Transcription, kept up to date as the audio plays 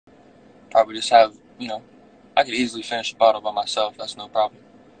Probably just have, I could easily finish a bottle by myself. That's no problem.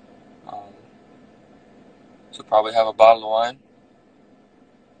 Um, so probably have a bottle of wine,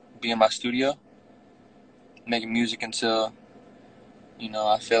 be in my studio, making music until,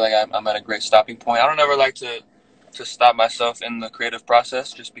 I feel like I'm at a great stopping point. I don't ever like to stop myself in the creative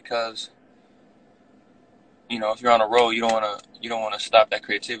process just because, if you're on a roll, you don't want to stop that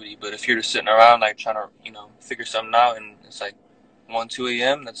creativity. But if you're just sitting around like trying to, figure something out and it's like 1, 2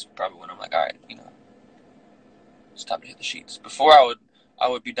 a.m., that's probably when I'm like, all right, it's time to hit the sheets. Before I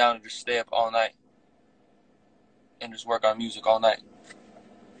would be down to just stay up all night and just work on music all night.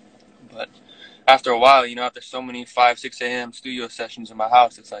 But after a while, after so many 5, 6 a.m. studio sessions in my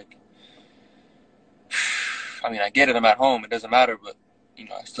house, it's like, I mean, I get it. I'm at home. It doesn't matter, but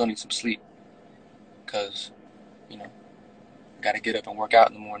I still need some sleep because you know, I got to get up and work out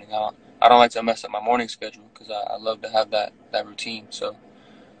in the morning. I don't like to mess up my morning schedule because I love to have that routine. So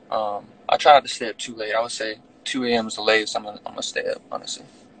I try not to stay up too late. I would say 2 a.m. is the latest I'm gonna stay up, honestly,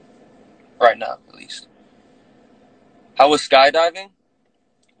 right now at least. How was skydiving?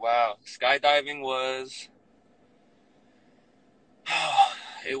 Wow, skydiving was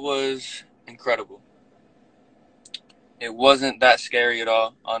it was incredible. It wasn't that scary at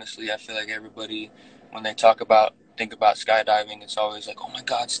all. Honestly, I feel like everybody, when they think about skydiving, it's always like, oh my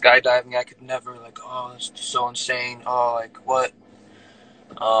God, skydiving! I could never, like, oh, it's so insane. Oh, like what?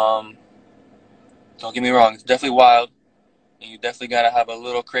 Um, don't get me wrong, it's definitely wild, and you definitely gotta have a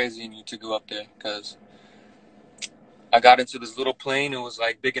little crazy in you to go up there. Cause I got into this little plane. It was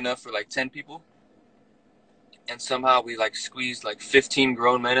like big enough for like 10 people, and somehow we like squeezed like 15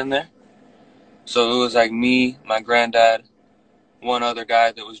 grown men in there. So it was like me, my granddad, one other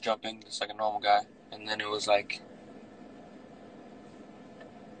guy that was jumping, just like a normal guy, and then it was like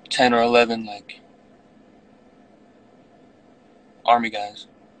 10 or 11 like army guys,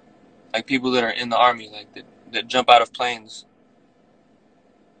 like people that are in the army, like that jump out of planes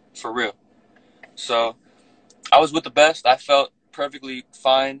for real. So I was with the best. I felt perfectly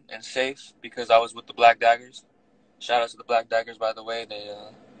fine and safe because I was with the Black Daggers. Shout out to the Black Daggers, by the way. They,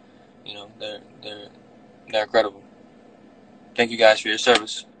 they're incredible. Thank you guys for your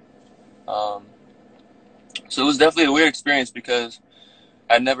service. Um, so it was definitely a weird experience because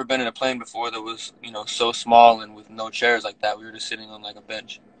I'd never been in a plane before that was, so small and with no chairs like that. We were just sitting on like a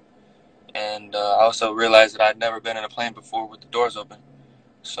bench. And I also realized that I'd never been in a plane before with the doors open.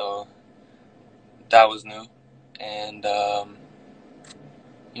 So that was new. And,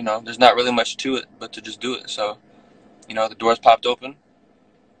 there's not really much to it but to just do it. So, the doors popped open.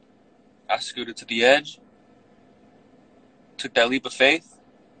 I scooted to the edge, took that leap of faith,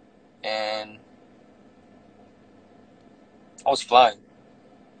 and I was flying.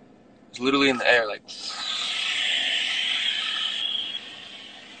 I was literally in the air, like,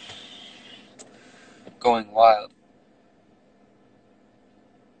 going wild.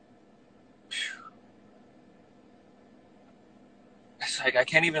 It's like I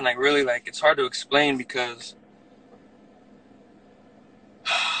can't even like really like. It's hard to explain because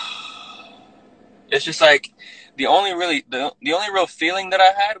it's just like the only real feeling that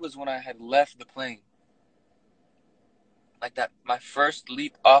I had was when I had left the plane. Like that, my first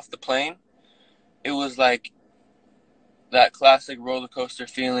leap off the plane, it was like that classic roller coaster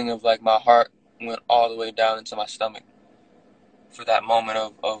feeling of like my heart went all the way down into my stomach for that moment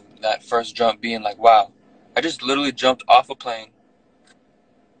of that first jump being like, wow, I just literally jumped off a plane,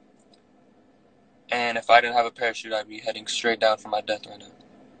 and if I didn't have a parachute, I'd be heading straight down for my death right now.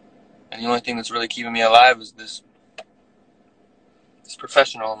 And the only thing that's really keeping me alive is this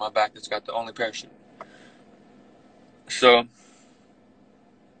professional on my back that's got the only parachute. So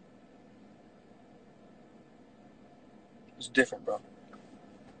it's different, bro.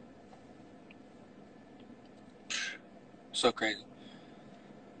 So crazy.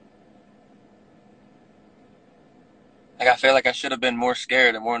 Like I feel like I should have been more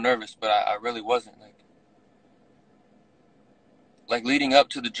scared and more nervous, but I really wasn't. Like leading up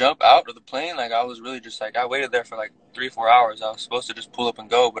to the jump out of the plane, like I was really just like I waited there for like 3, 4 hours. I was supposed to just pull up and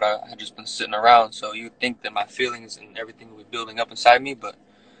go, but I had just been sitting around. So you'd think that my feelings and everything would be building up inside me, but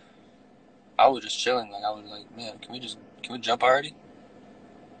I was just chilling. Like I was like, man, can we jump already?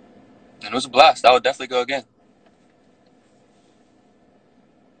 And it was a blast. I would definitely go again.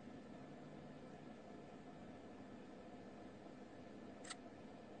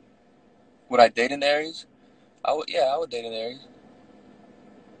 Would I date in Aries? I would. Yeah, I would date in Aries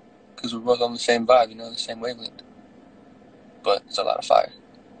because we're both on the same vibe, the same wavelength. But it's a lot of fire.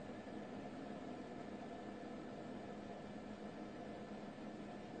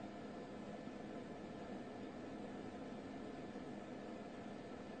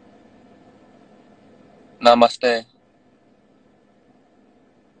 Namaste.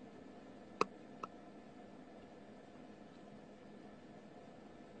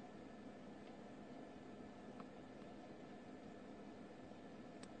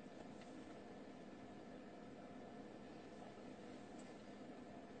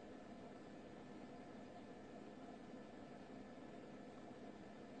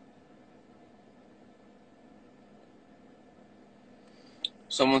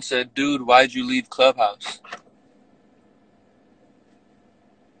 Someone said, dude, why'd you leave Clubhouse?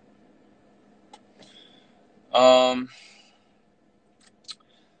 I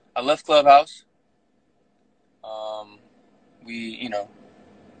left Clubhouse. We,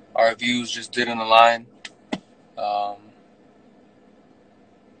 our views just didn't align.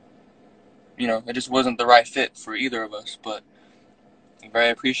 It just wasn't the right fit for either of us. But I'm very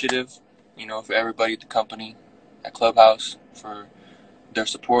appreciative, for everybody at the company, at Clubhouse, for their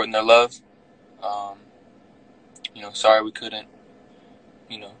support and their love. Sorry we couldn't,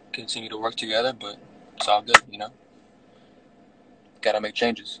 continue to work together, but it's all good, Gotta make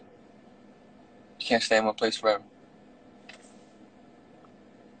changes. You can't stay in one place forever.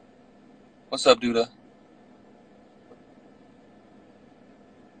 What's up, Duda?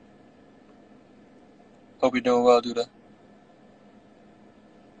 Hope you're doing well, Duda.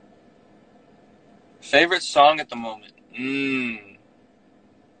 Favorite song at the moment?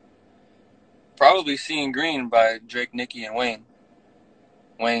 Probably Seeing Green by Drake, Nicki, and Wayne.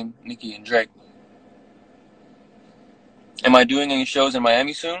 Wayne, Nicki, and Drake. Am I doing any shows in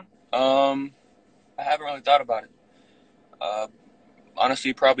Miami soon? I haven't really thought about it.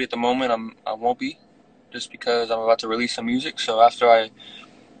 Honestly, probably at the moment I won't be, just because I'm about to release some music. So after I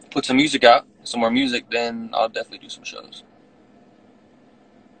put some music out, some more music, then I'll definitely do some shows.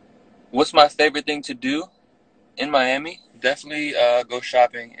 What's my favorite thing to do in Miami? Definitely go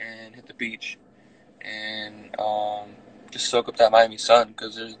shopping and hit the beach and just soak up that Miami sun,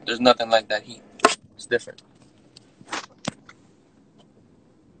 because there's nothing like that heat. It's different.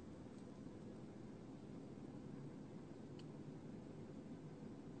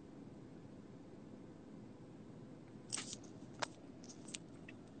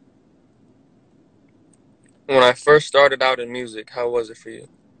 When I first started out in music, how was it for you?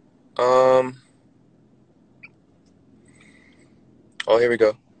 Oh, here we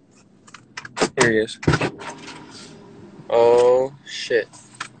go. Here he is. Oh, shit.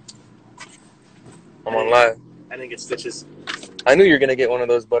 I'm on live. I didn't get stitches. I knew you were going to get one of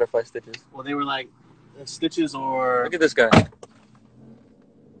those butterfly stitches. Well, they were like stitches or... Look at this guy.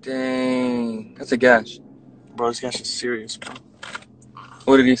 Dang. That's a gash. Bro, this gash is serious, bro.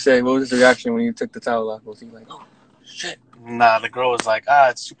 What did he say? What was his reaction when you took the towel off? Was he like, oh, shit? Nah, the girl was like,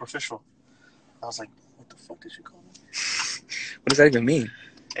 it's superficial. I was like, what the fuck did you call me? What does that even mean?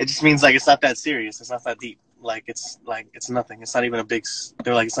 It just means like it's not that serious. It's not that deep. It's nothing. It's not even a big...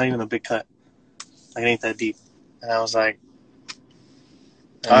 They're like, it's not even a big cut. Like, it ain't that deep. And I was like,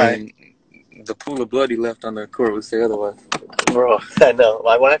 I mean, the pool of blood he left on the court would say otherwise. Bro, I know.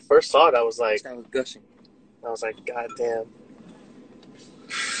 Like, when I first saw it, I was like... That was gushing. I was like, God damn.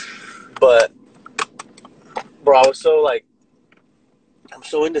 But, bro, I was so, like... I'm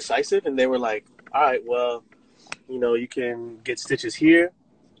so indecisive, and they were like, all right, well, you can get stitches here,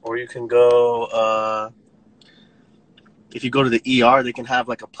 or you can go, if you go to the ER, they can have,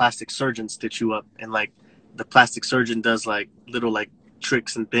 like, a plastic surgeon stitch you up, and, like, the plastic surgeon does, like, little, like,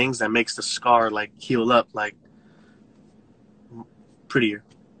 tricks and things that makes the scar, like, heal up, like, prettier.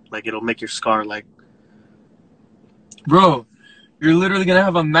 Like, it'll make your scar, like... Bro, you're literally going to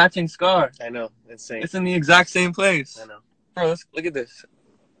have a matching scar. I know. Insane. It's in the exact same place. I know. Bro, look at this.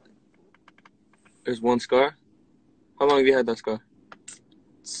 There's one scar. How long have you had that scar?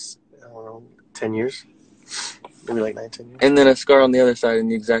 I don't know, 10 years? Maybe like 9, 10 years. And then a scar on the other side in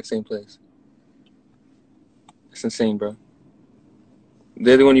the exact same place. It's insane, bro.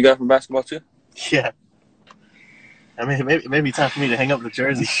 They're the one you got from basketball, too? Yeah. I mean, it may be time for me to hang up the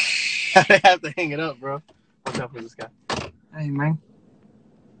jersey. I have to hang it up, bro. Watch out for this guy. Hey, man.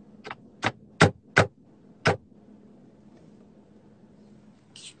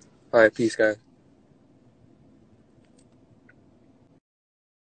 All right, peace, guys.